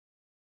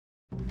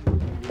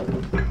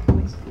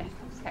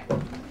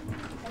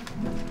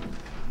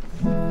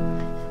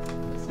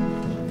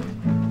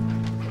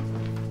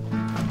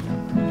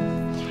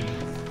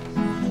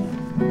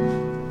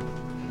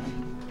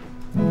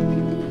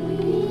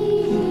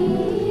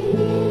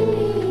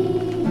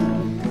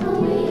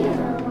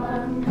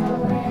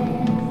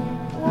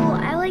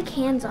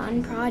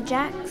hands-on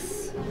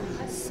projects,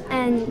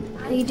 and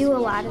we do a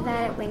lot of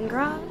that at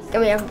Wingra. And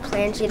we have a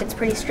plan sheet that's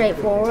pretty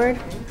straightforward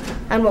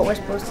on what we're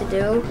supposed to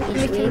do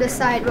each week. We can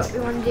decide what we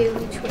want to do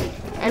each week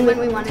and when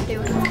we want to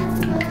do it.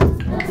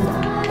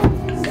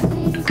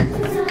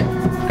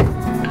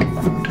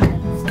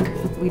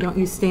 We don't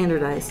use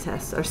standardized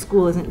tests. Our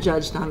school isn't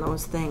judged on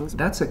those things.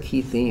 That's a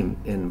key theme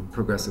in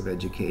progressive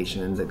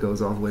education that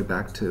goes all the way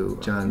back to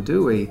John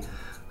Dewey,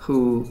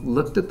 who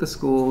looked at the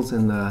schools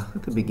at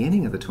the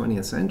beginning of the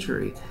 20th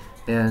century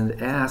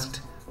and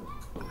asked,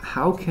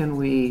 how can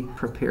we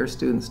prepare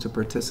students to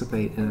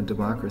participate in a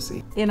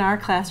democracy? In our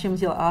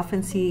classrooms, you'll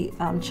often see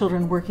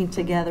children working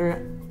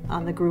together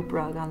on the group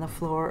rug, on the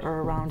floor,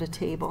 or around a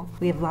table.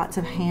 We have lots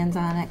of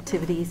hands-on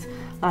activities,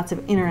 lots of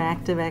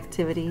interactive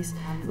activities,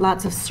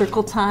 lots of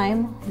circle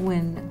time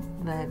when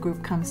the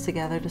group comes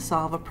together to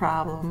solve a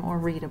problem or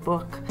read a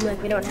book.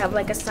 Like we don't have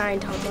like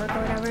assigned homework or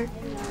whatever.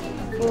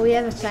 Well, we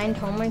have assigned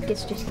homework,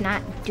 it's just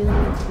not due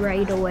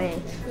right away.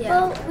 Yeah.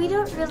 Well, we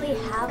don't really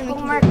have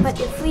homework, but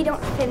if we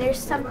don't finish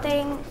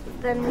something,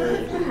 then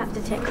we have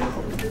to take it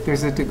home.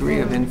 There's a degree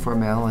of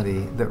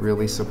informality that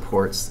really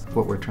supports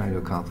what we're trying to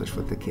accomplish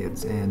with the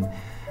kids. And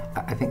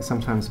I think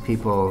sometimes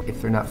people,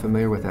 if they're not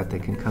familiar with that, they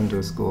can come to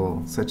a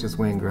school such as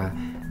Wingra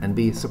and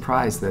be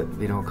surprised that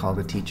we don't call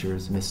the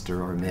teachers Mr.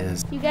 or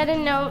Ms. You got to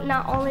know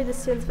not only the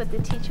students, but the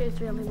teachers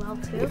really well,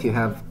 too. If you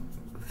have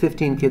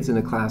 15 kids in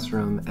a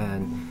classroom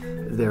and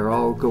they're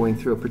all going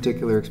through a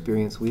particular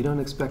experience, we don't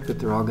expect that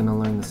they're all going to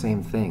learn the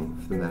same thing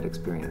from that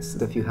experience.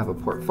 If you have a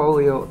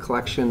portfolio, a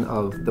collection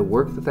of the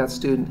work that that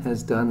student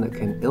has done that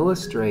can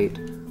illustrate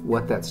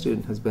what that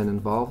student has been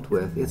involved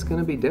with, it's going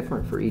to be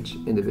different for each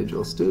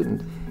individual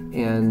student,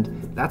 and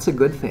that's a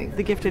good thing.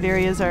 The gifted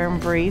areas are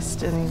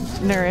embraced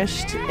and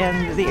nourished,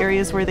 and the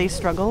areas where they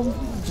struggle,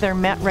 they're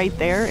met right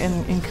there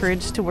and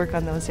encouraged to work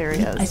on those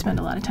areas. I spend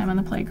a lot of time on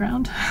the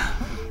playground.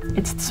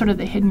 It's sort of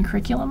the hidden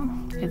curriculum.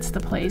 It's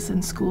the place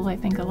in school, I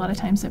think, a lot of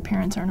times that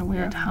parents aren't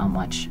aware of how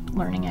much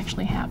learning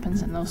actually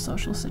happens in those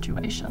social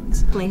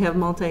situations. We have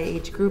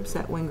multi-age groups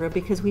at Wingra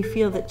because we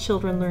feel that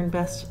children learn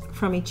best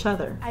from each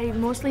other. I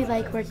mostly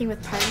like working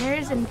with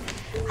partners, and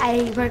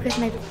I work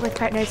with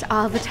partners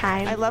all the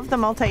time. I love the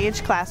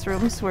multi-age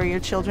classrooms where your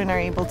children are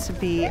able to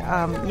be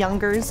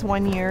youngers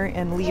one year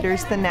and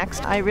leaders the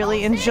next. I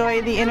really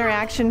enjoy the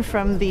interaction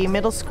from the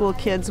middle school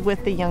kids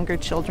with the younger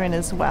children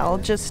as well.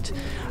 Just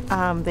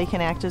they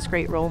can act as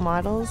great role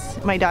models.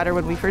 My daughter,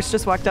 when we first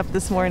just walked up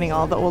this morning,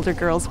 all the older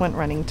girls went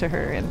running to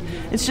her, and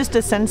it's just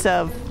a sense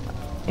of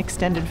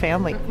extended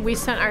family. We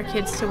sent our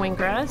kids to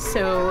Wingra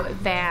so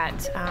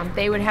that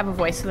they would have a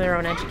voice in their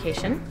own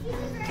education.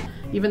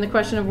 Even the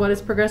question of what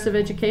is progressive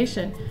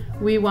education,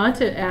 we want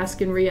to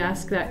ask and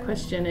re-ask that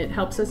question. It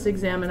helps us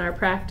examine our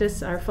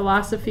practice, our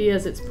philosophy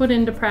as it's put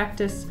into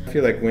practice. I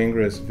feel like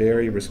Wingra is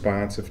very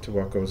responsive to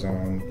what goes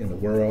on in the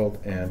world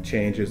and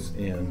changes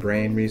in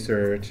brain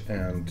research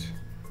and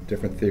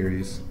different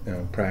theories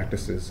and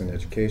practices in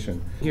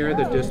education. Here are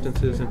the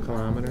distances in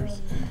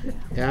kilometers.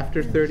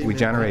 After 30 We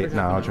generate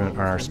knowledge on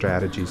our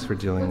strategies for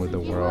dealing with the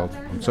world.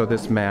 So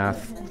this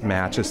math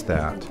matches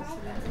that.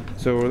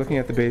 So we're looking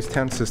at the base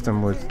 10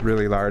 system with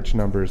really large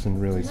numbers and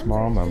really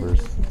small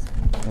numbers.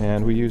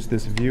 And we use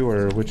this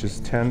viewer, which is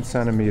 10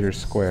 centimeters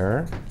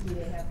square,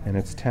 and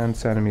it's 10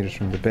 centimeters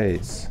from the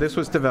base. This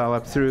was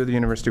developed through the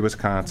University of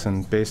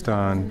Wisconsin based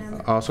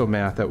on also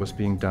math that was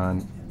being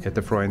done at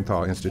the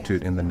Freudenthal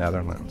Institute in the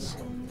Netherlands.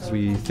 So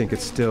we think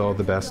it's still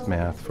the best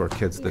math for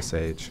kids this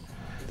age.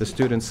 The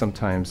students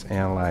sometimes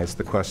analyze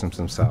the questions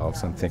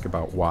themselves and think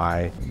about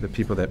why the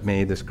people that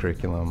made this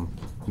curriculum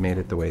made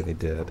it the way they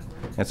did.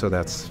 And so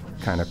that's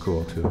kind of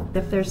cool too.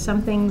 If there's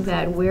something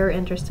that we're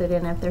interested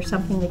in, if there's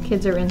something the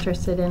kids are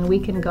interested in, we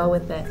can go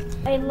with it.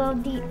 I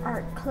love the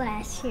art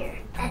class here,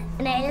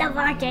 and I love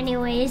art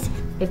anyways.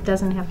 It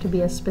doesn't have to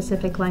be a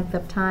specific length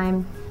of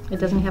time. It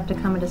doesn't have to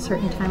come at a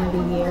certain time of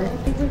the year.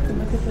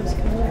 Look at those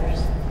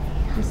colors.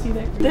 You see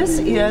that? This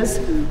is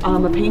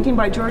a painting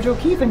by Georgia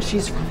O'Keeffe, and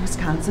she's from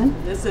Wisconsin.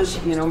 This is,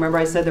 remember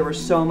I said there were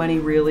so many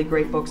really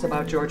great books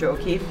about Georgia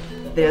O'Keeffe?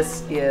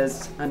 This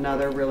is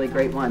another really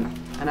great one.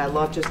 And I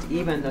love just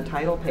even the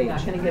title page. You're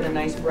going to get a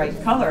nice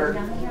bright color.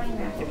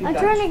 I'm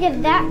trying to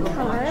get that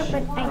color,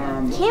 but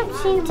I can't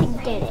seem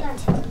to get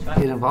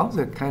it. It involves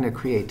a kind of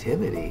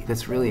creativity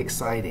that's really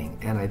exciting,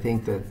 and I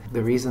think that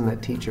the reason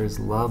that teachers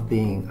love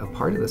being a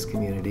part of this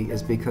community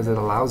is because it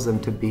allows them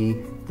to be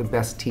the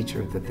best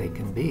teacher that they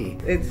can be.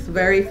 It's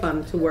very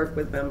fun to work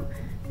with them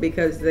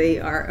because they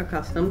are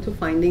accustomed to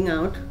finding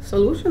out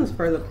solutions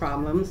for the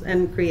problems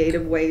and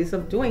creative ways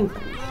of doing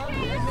things.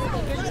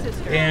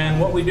 And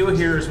what we do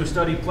here is we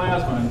study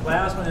plasma, and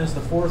plasma is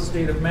the fourth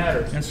state of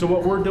matter. And so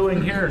what we're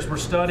doing here is we're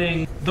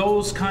studying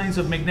those kinds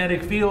of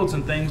magnetic fields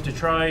and things to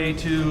try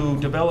to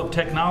develop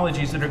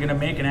technologies that are going to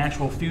make an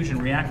actual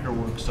fusion reactor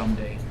work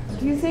someday.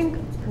 Do you think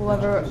we'll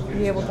ever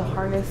be able to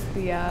harness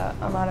the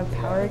amount of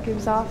power it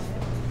gives off?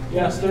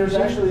 Yes, there's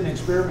actually an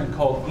experiment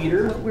called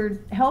ITER. What we're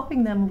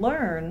helping them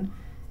learn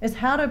is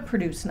how to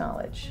produce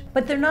knowledge.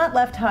 But they're not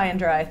left high and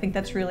dry. I think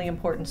that's really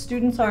important.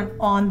 Students aren't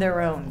on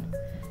their own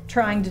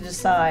trying to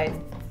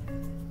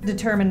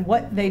determine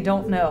what they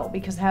don't know,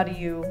 because how do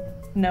you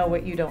know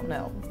what you don't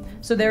know?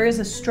 So there is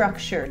a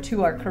structure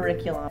to our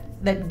curriculum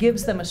that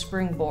gives them a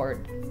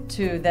springboard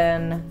to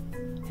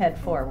then head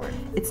forward.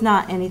 It's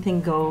not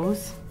anything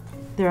goes.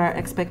 There are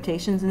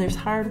expectations and there's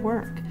hard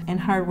work. And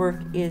hard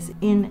work is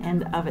in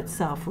and of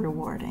itself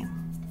rewarding.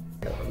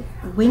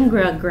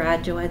 Wingra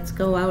graduates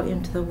go out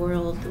into the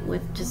world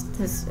with just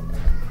this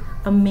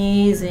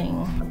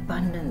amazing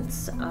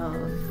abundance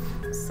of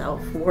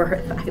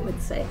self-worth, I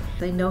would say.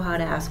 They know how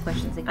to ask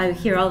questions. I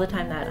hear all the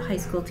time that high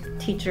school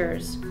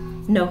teachers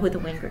know who the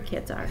Wingra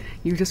kids are.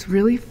 You just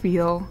really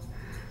feel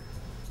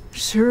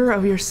sure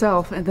of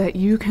yourself and that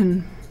you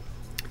can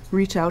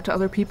reach out to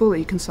other people, that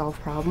you can solve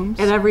problems.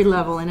 At every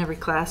level, in every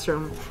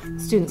classroom,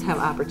 students have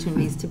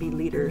opportunities to be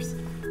leaders,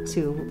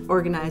 to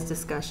organize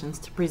discussions,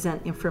 to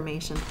present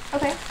information.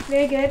 Okay,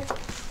 very good.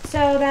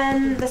 So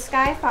then the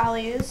sky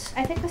follows.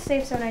 I think the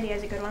safe zone idea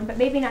is a good one, but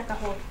maybe not the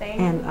whole thing.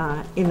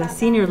 And in the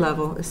senior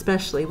level,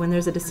 especially, when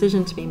there's a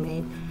decision to be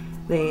made,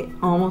 they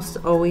almost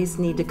always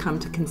need to come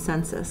to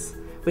consensus,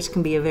 which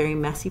can be a very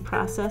messy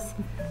process.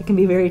 It can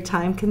be very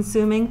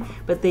time-consuming,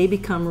 but they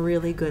become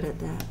really good at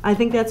that. I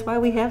think that's why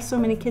we have so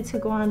many kids who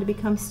go on to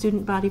become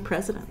student body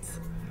presidents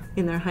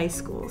in their high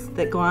schools,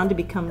 that go on to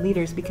become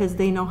leaders because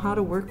they know how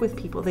to work with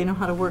people. They know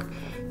how to work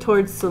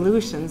towards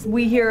solutions.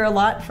 We hear a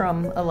lot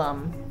from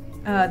alum.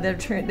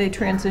 They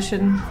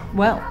transition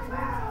well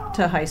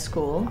to high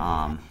school.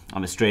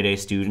 I'm a straight A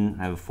student.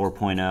 I have a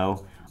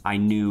 4.0. I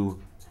knew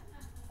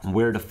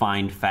where to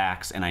find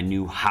facts and I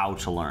knew how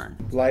to learn.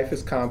 Life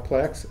is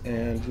complex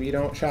and we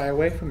don't shy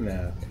away from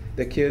that.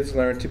 The kids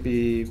learn to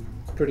be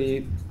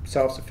pretty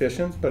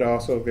self-sufficient but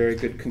also very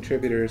good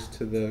contributors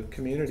to the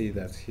community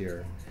that's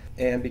here.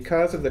 And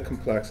because of the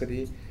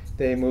complexity,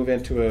 they move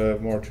into a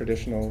more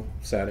traditional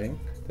setting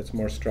that's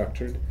more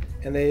structured,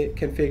 and they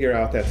can figure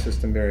out that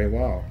system very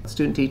well.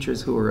 Student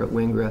teachers who are at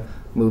Wingra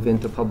move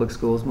into public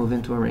schools, move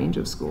into a range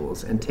of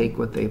schools, and take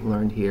what they've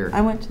learned here.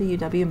 I went to the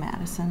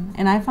UW-Madison,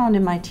 and I found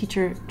in my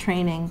teacher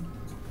training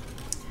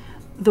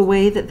the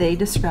way that they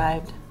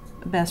described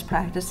best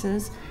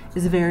practices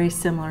is very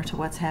similar to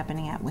what's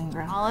happening at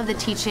Wingra. All of the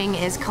teaching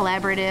is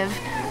collaborative.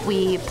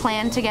 We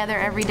plan together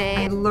every day.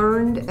 I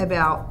learned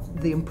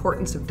about the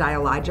importance of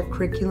dialogic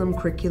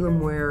curriculum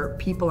where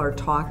people are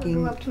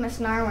talking. Go up to Miss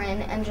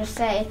Narwin and just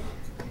say,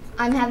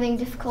 I'm having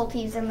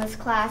difficulties in this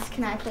class,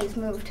 can I please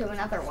move to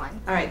another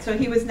one? All right, so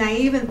he was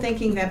naive in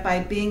thinking that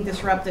by being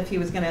disruptive he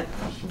was going to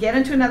get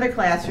into another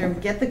classroom,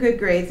 get the good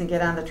grades, and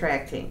get on the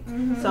track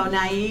team. So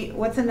naive,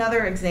 what's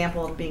another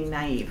example of being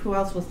naive? Who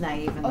else was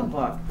naive in the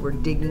book? We're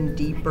digging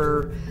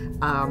deeper,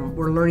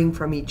 we're learning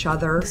from each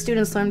other.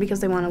 Students learn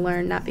because they want to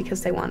learn, not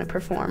because they want to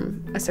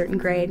perform a certain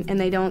grade, and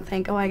they don't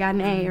think, oh, I got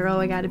an A or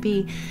oh, I got a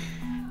B.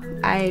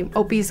 I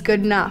hope he's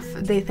good enough.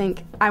 They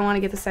think, I want to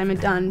get the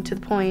assignment done to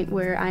the point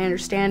where I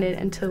understand it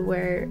and to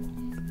where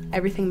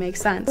everything makes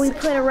sense. We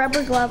put a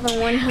rubber glove on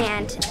one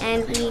hand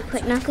and we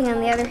put nothing on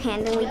the other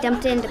hand, and we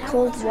dumped it into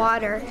cold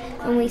water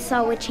and we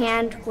saw which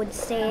hand would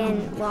stay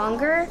in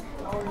longer.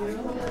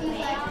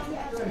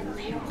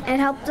 It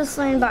helped us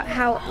learn about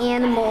how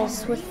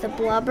animals with the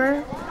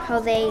blubber, how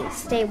they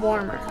stay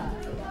warmer.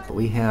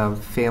 We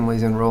have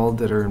families enrolled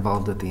that are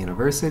involved at the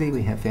university.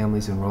 We have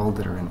families enrolled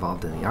that are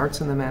involved in the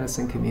arts in the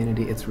Madison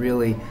community. It's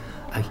really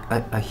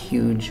a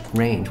huge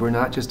range. We're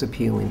not just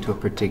appealing to a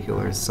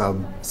particular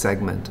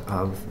sub-segment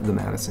of the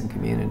Madison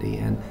community,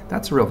 and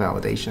that's a real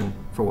validation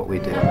for what we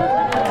do.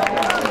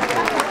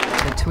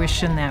 The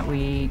tuition that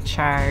we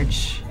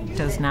charge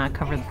does not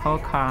cover the full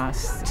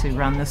cost to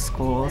run the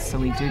school, so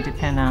we do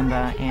depend on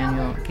the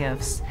annual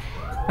gifts.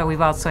 But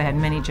we've also had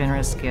many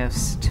generous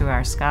gifts to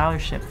our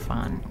scholarship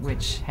fund,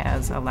 which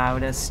has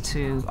allowed us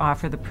to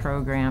offer the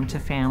program to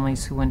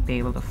families who wouldn't be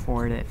able to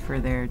afford it for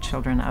their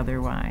children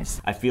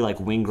otherwise. I feel like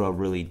Wingra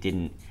really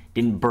didn't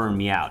burn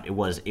me out. It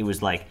was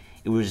like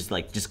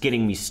just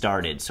getting me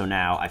started. So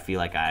now I feel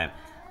like I'm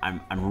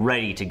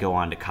ready to go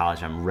on to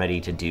college. I'm ready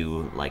to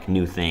do like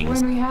new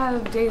things. When we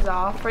have days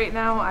off right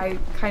now, I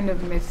kind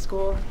of miss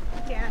school.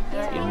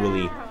 It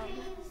really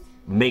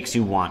makes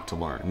you want to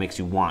learn. It makes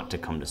you want to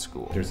come to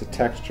school. There's a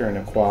texture and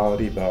a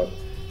quality about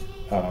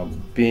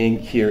being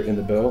here in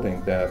the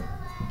building that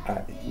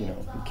you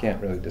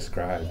can't really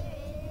describe.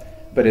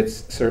 But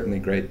it's certainly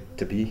great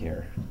to be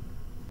here.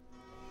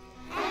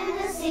 And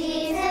the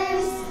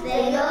seasons,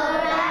 they go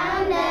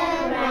round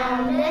and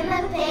round, and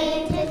the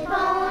painted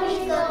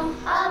ponies go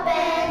up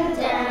and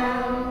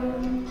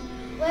down.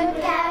 We're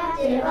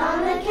captive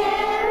on the